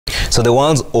So the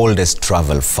world's oldest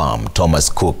travel firm, Thomas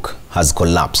Cook, has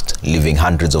collapsed, leaving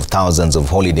hundreds of thousands of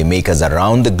holidaymakers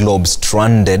around the globe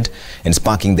stranded and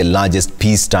sparking the largest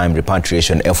peacetime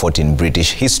repatriation effort in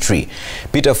British history.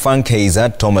 Peter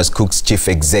Funkheiser, Thomas Cook's chief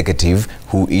executive,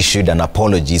 who issued an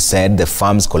apology, said the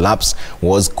firm's collapse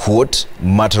was, quote,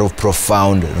 matter of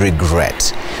profound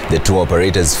regret. The tour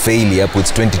operator's failure puts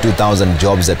 22,000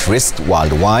 jobs at risk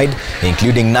worldwide,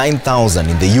 including 9,000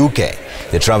 in the UK.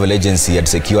 The travel agency had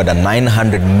secured a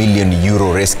 €900 million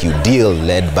rescue deal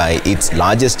led by its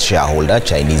largest shareholder,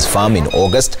 Chinese firm, in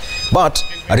August, but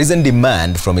a recent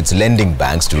demand from its lending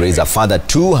banks to raise a further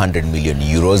 €200 million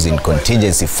in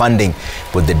contingency funding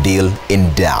put the deal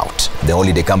in doubt. The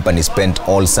holiday company spent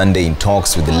all Sunday in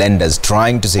talks with the lenders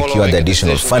trying to secure the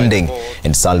additional funding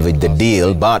and salvage the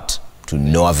deal, but to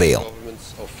no avail. The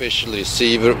government's official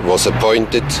receiver was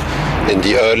appointed in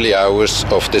the early hours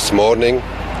of this morning,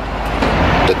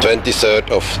 the 23rd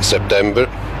of September,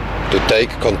 to take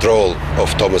control of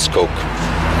Thomas Cook.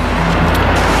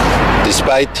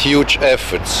 Despite huge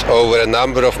efforts over a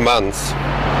number of months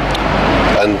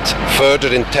and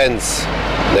further intense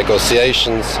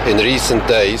negotiations in recent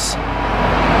days,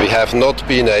 we have not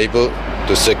been able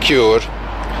to secure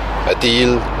a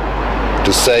deal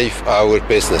to save our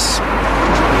business.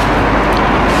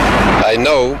 I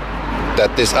know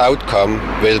that this outcome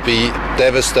will be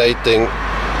devastating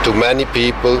to many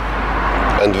people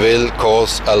and will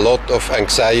cause a lot of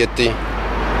anxiety,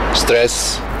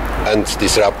 stress and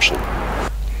disruption.